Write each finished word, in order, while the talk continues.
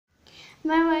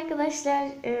Merhaba arkadaşlar.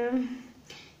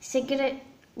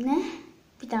 Ne?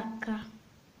 Bir dakika.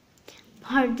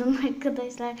 Pardon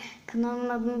arkadaşlar. Kanalımın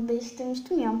adını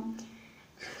değiştirmiştim ya.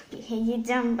 Bir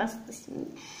heyecan bastı şimdi.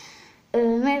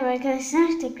 Merhaba arkadaşlar.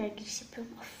 Tekrar giriş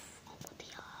yapıyorum. Of, olmadı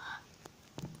ya.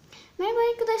 Merhaba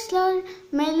arkadaşlar.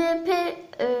 MLP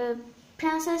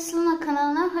Prenses Luna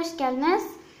kanalına hoş geldiniz.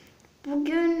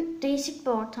 Bugün değişik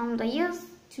bir ortamdayız.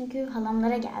 Çünkü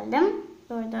halamlara geldim.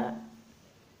 Bu arada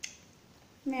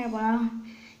merhaba.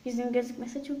 Yüzüm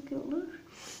gözükmese çok iyi olur.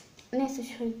 Neyse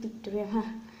şöyle dik duruyor.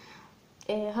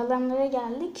 Halamlara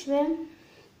geldik ve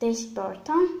değişik bir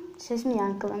ortam. Sesim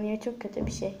yankılanıyor. Çok kötü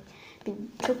bir şey.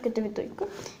 Çok kötü bir duygu.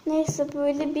 Neyse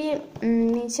böyle bir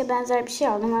minçe benzer bir şey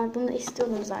aldım. Ben bunu da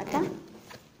istiyordum zaten.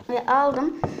 Ve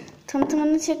aldım.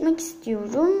 Tanıtımını çekmek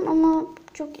istiyorum. Ama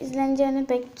çok izleneceğini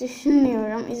pek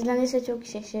düşünmüyorum. İzlenirse çok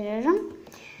şaşırırım.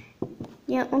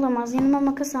 Ya olamaz. Yanıma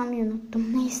makas almayı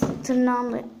unuttum. Neyse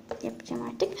tırnağımla yapacağım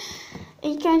artık.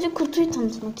 İlk önce kutuyu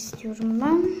tanıtmak istiyorum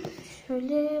ben.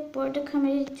 Şöyle bu arada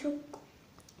kamerayı çok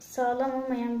sağlam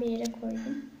olmayan bir yere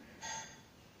koydum.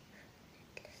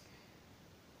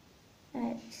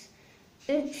 Evet.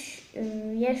 3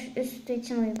 yaş üstü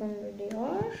için uygundur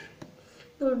diyor.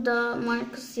 Burada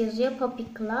Marcus yazıyor. Puppy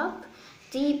Club.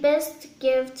 The best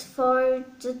gift for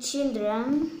the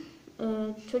children.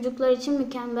 Çocuklar için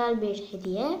mükemmel bir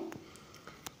hediye.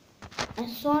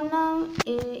 Sonra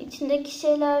içindeki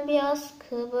şeyler bir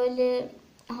askı, böyle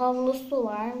havlusu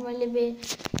var, böyle bir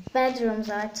bedroom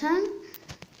zaten.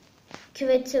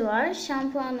 Küveti var,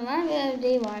 şampuanı var ve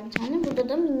ördeği var bir tane. Burada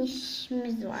da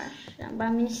minişimiz var. Yani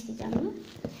ben miniş diyeceğim bunu.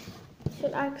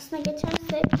 Şöyle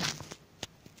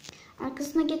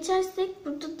arkasına geçersek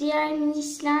burada diğer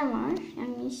minişler var.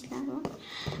 Yani minişler var.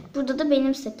 Burada da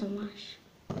benim setim var.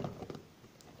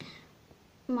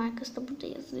 Markası da burada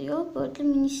yazıyor. Böyle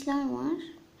minişler var.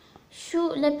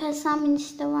 Şu lepesen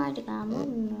miniş de vardı galiba,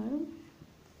 bilmiyorum.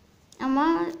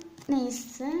 Ama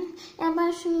neyse. Yani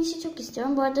ben şu minişi çok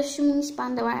istiyorum. Bu arada şu miniş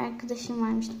bende var. Arkadaşım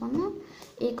vermişti bana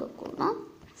ilkokuldan.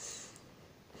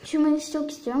 Şu minişi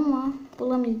çok istiyorum ama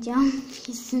bulamayacağım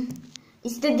kesin.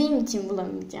 İstediğim için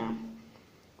bulamayacağım.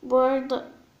 Bu arada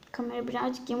kamera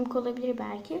birazcık yamuk olabilir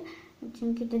belki.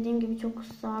 Çünkü dediğim gibi çok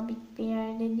sabit bir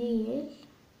yerde değil.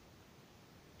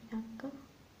 Bir dakika.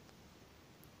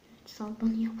 Evet,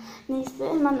 sallanıyor. Neyse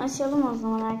hemen açalım o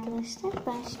zaman arkadaşlar.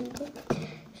 Ben şimdi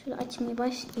şöyle açmaya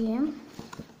başlayayım.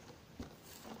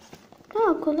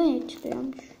 Kolay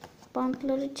açılıyormuş.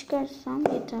 Bantları çıkarsam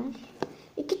yeter.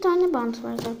 2 tane bant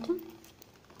var zaten.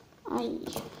 Ay,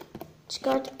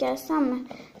 çıkartıp gelsem mi?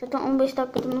 Zaten 15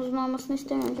 dakikadan uzun olmasını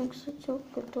istemiyorum. Yoksa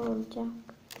çok kötü olacak.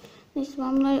 Neyse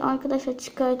ben bunları arkadaşlar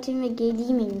çıkartayım ve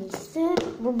geleyim en iyisi.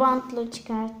 Bu bantları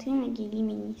çıkartayım ve geleyim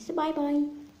en iyisi. Bay bay.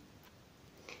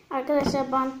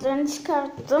 Arkadaşlar bantlarını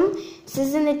çıkarttım.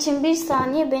 Sizin için 1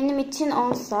 saniye, benim için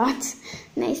 10 saat.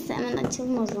 Neyse hemen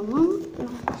açalım o zaman.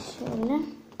 Şöyle.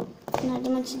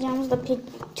 Nereden açacağımızı da pek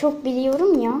çok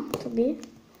biliyorum ya. Tabii.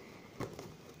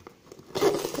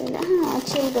 Şöyle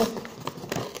açıldı.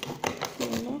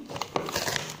 Şöyle.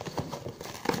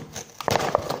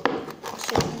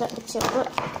 Açıldı.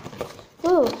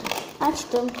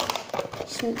 Açtım.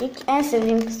 Şimdi ilk en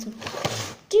sevdiğim kısım.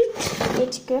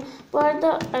 Diye çıkıyor. Bu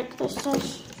arada arkadaşlar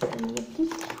şöyle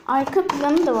yapayım. Arka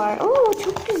planı da var. Oo,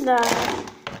 çok güzel.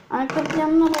 Arka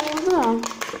planına bayıldım.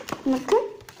 Bakın.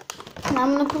 Ben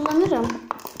bunu kullanırım.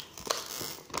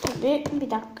 Tabii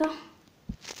bir dakika.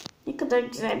 Ne kadar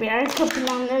güzel bir arka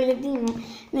plan, öyle değil mi?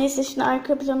 Neyse şunu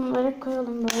arka plan olarak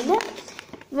koyalım böyle.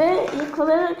 Ve ilk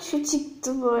olarak şu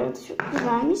çıktı bu arada. Çok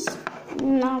güzelmiş.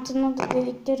 Bunun altında da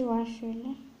delikleri var şöyle.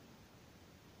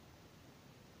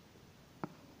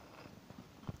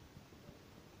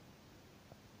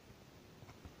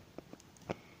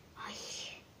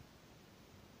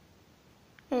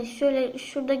 Evet, şöyle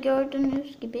şurada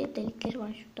gördüğünüz gibi delikleri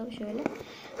var, şurada şöyle.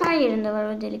 Her yerinde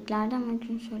var o deliklerden.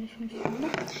 Bakın şöyle.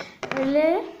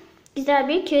 Öyle güzel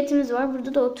bir küvetimiz var.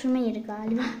 Burada da oturma yeri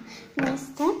galiba.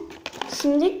 Neyse.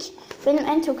 Şimdi benim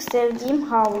en çok sevdiğim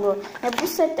havlu. Ya bu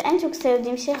sette en çok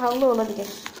sevdiğim şey havlu olabilir.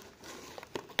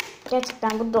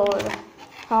 Gerçekten bu doğru.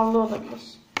 Havlu olabilir.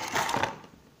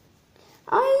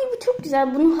 Ay bu çok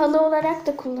güzel. Bunu halı olarak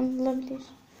da kullanılabilir.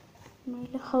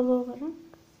 Böyle halı olarak.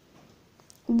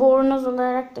 Bornoz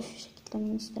olarak da şu şekilde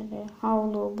minişleri,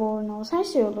 havlu, bornoz, her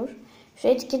şey olur. Şu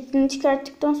etiketini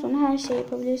çıkarttıktan sonra her şey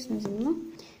yapabilirsiniz bunu.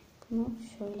 Bunu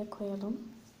şöyle koyalım.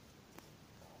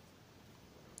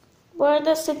 Bu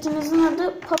arada setimizin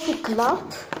adı Puppy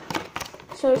Club.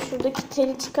 Şöyle şuradaki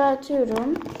teli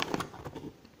çıkartıyorum.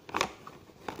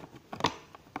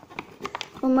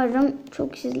 Umarım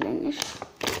çok izlenir.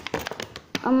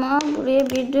 Ama buraya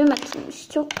bir düğüm atılmış.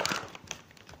 Çok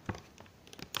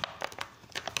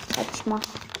saçma.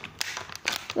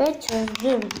 Ve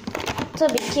çözdüm.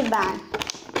 Tabii ki ben.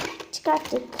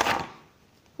 Çıkarttık.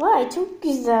 Vay çok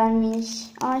güzelmiş.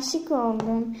 Aşık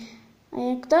oldum.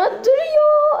 Ayakta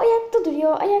duruyor. Ayakta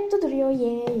duruyor. Ayakta duruyor.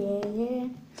 Ye.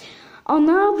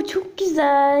 Ana bu çok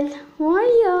güzel.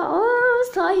 Vay ya.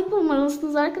 Sahip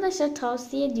olmalısınız arkadaşlar.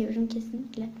 Tavsiye ediyorum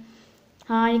kesinlikle.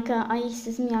 Harika. Ay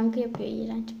sesim yankı yapıyor.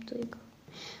 İğrenç bir duygu.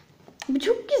 Bu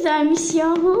çok güzelmiş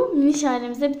yahu. Miniş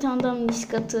halimize bir tane daha miniş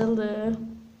katıldı.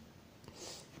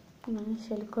 Hemen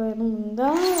şöyle koyalım bunu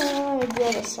da.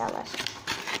 Diğer eşyalar.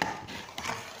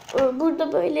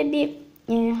 Burada böyle bir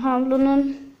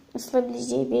havlunun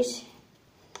ısılabileceği bir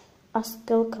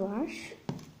askılık var.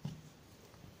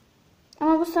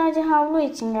 Ama bu sadece havlu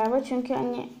için galiba. Çünkü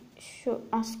hani şu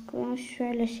askılığın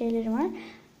şöyle şeyleri var.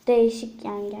 Değişik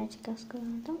yani gerçek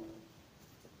askılardan.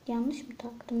 Yanlış mı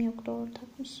taktım? Yok doğru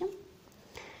takmışım.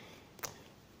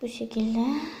 Bu şekilde.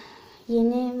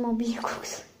 Yeni mobil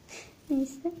kokusu.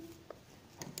 Neyse.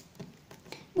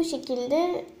 Bu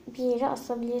şekilde bir yere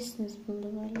asabilirsiniz bunu da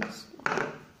böyle.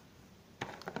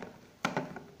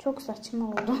 Çok saçma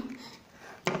oldu.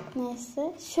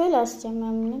 Neyse. Şöyle asacağım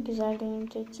ben bunu güzel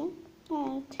görüntü için.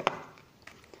 Evet.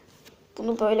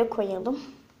 Bunu böyle koyalım.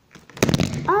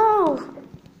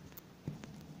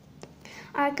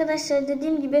 Arkadaşlar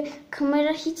dediğim gibi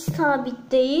kamera hiç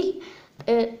sabit değil.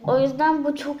 O yüzden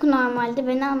bu çok normaldi.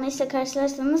 Beni anlayışla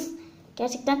karşılarsanız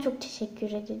gerçekten çok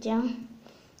teşekkür edeceğim.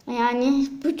 Yani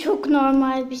bu çok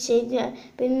normal bir şeydi.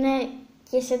 Benimle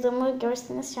yaşadığımı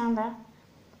görseniz şu anda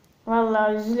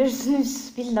vallahi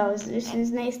üzülürsünüz. Billahi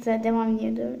üzülürsünüz. Neyse devam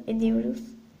ediyoruz.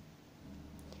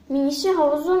 Minişi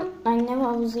havuzun, anne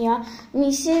havuzu ya.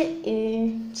 Minişi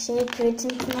küvetin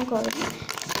içine koydum.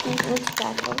 Şimdi bunu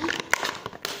çıkartalım.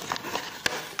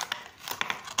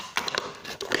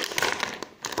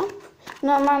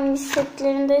 Normal miniş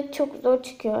setlerinde çok zor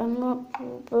çıkıyor ama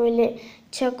böyle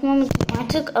çakma mı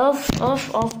artık of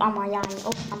ama yani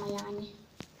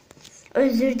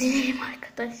özür dilerim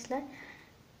arkadaşlar.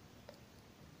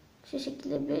 Şu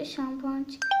şekilde bir şampuan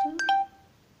çıktı.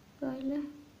 Böyle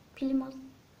pilim az.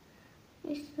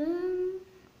 İşte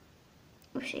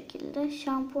bu şekilde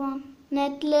şampuan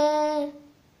netlemiyor.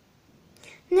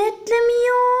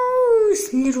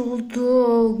 Sinir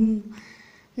oldum.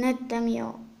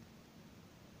 Netlemiyor.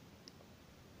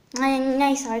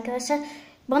 Neyse arkadaşlar.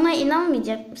 Bana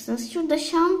inanmayacak mısınız? Şurada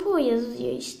şampu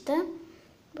yazıyor işte.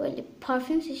 Böyle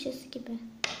parfüm şişesi gibi.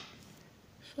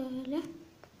 Şöyle.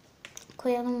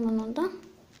 Koyalım bunu da.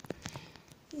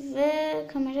 Ve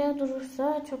kameraya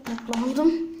durursa çok mutlu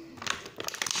oldum.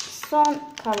 Son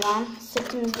kalan,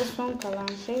 setimizde son kalan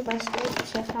şey. Başka hiçbir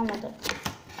şey kalmadı.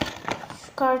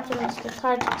 Şu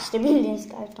karton işte bildiğiniz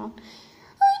karton.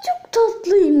 Ay çok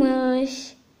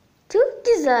tatlıymış. Çok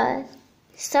güzel.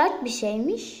 Sert bir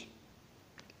şeymiş.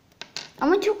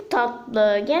 Ama çok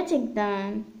tatlı.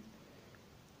 Gerçekten.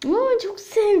 Çok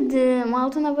sevdim.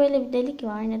 Altına böyle bir delik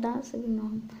var. Nedense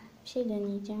bilmiyorum. Bir şey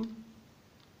deneyeceğim.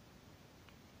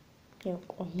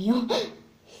 Yok olmuyor.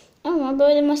 Ama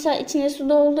böyle mesela içine su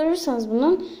doldurursanız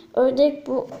bunun ördek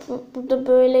burada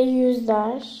böyle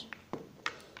yüzer.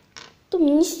 Bu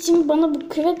miniş için bana bu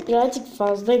küvet birazcık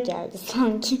fazla geldi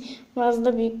sanki.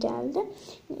 Fazla büyük geldi.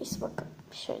 Neyse bakalım.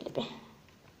 Şöyle bir.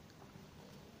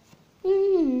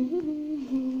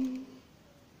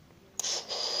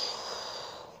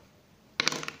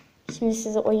 Şimdi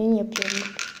size oyun yapıyorum.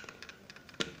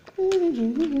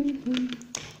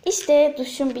 İşte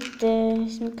duşum bitti.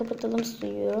 Şimdi kapatalım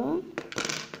suyu.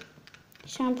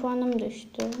 Şampuanım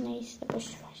düştü. Neyse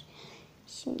boşver.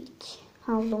 Şimdi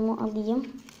havlumu alayım.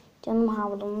 Canım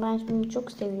havlum. Ben bunu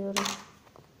çok seviyorum.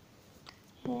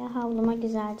 Havluma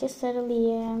güzelce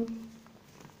sarılayım.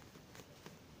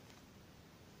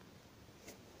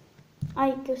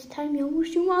 Ay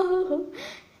göstermiyormuşum.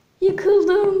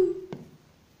 Yıkıldım.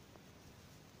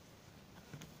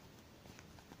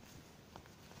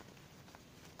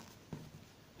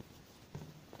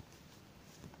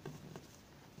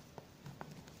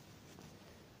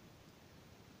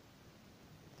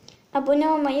 Abone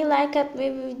olmayı, like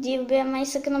atmayı ve videoyu beğenmeyi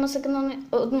sakın ama sakın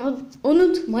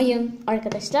unutmayın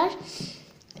arkadaşlar.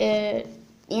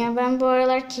 Yani ben bu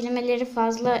aralar kelimeleri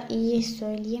fazla iyi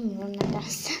söyleyemiyorum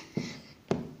nedense.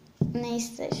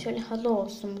 Neyse şöyle halı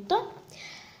olsun bu da.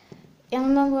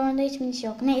 Yanımda bu arada hiç bir şey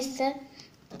yok. Neyse.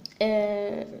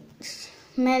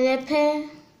 MLP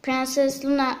Prenses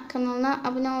Luna kanalına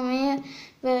abone olmayı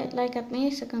ve like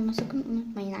atmayı sakın ama sakın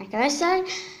unutmayın arkadaşlar.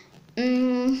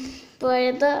 Bu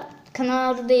arada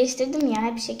kanalı değiştirdim ya,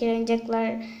 hep şeker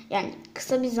oyuncaklar, yani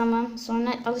kısa bir zaman sonra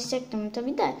alışacaktım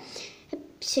tabii de hep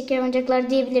şeker oyuncaklar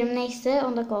diyebilirim. Neyse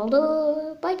 10 dakika oldu.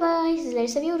 Bay bay, sizleri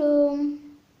seviyorum.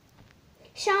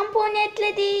 Şampuan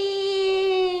netledi.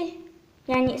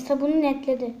 Yani sabunu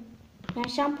netledi. Yani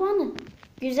şampuanı.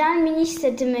 Güzel miniş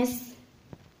setimiz.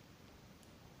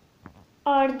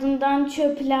 Ardından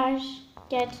çöpler.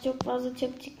 Gerçi çok fazla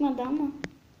çöp çıkmadı ama.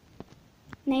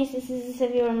 Neyse, sizi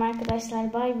seviyorum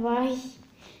arkadaşlar. Bay bay.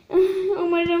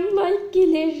 Umarım like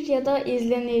gelir ya da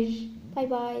izlenir. Bay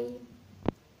bay.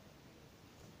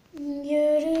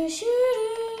 Görüşürüz.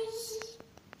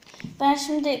 Ben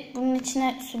şimdi bunun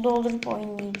içine su doldurup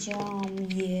oynayacağım.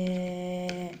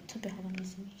 Tabii halam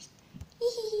izin verirse.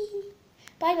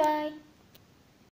 Bay bay.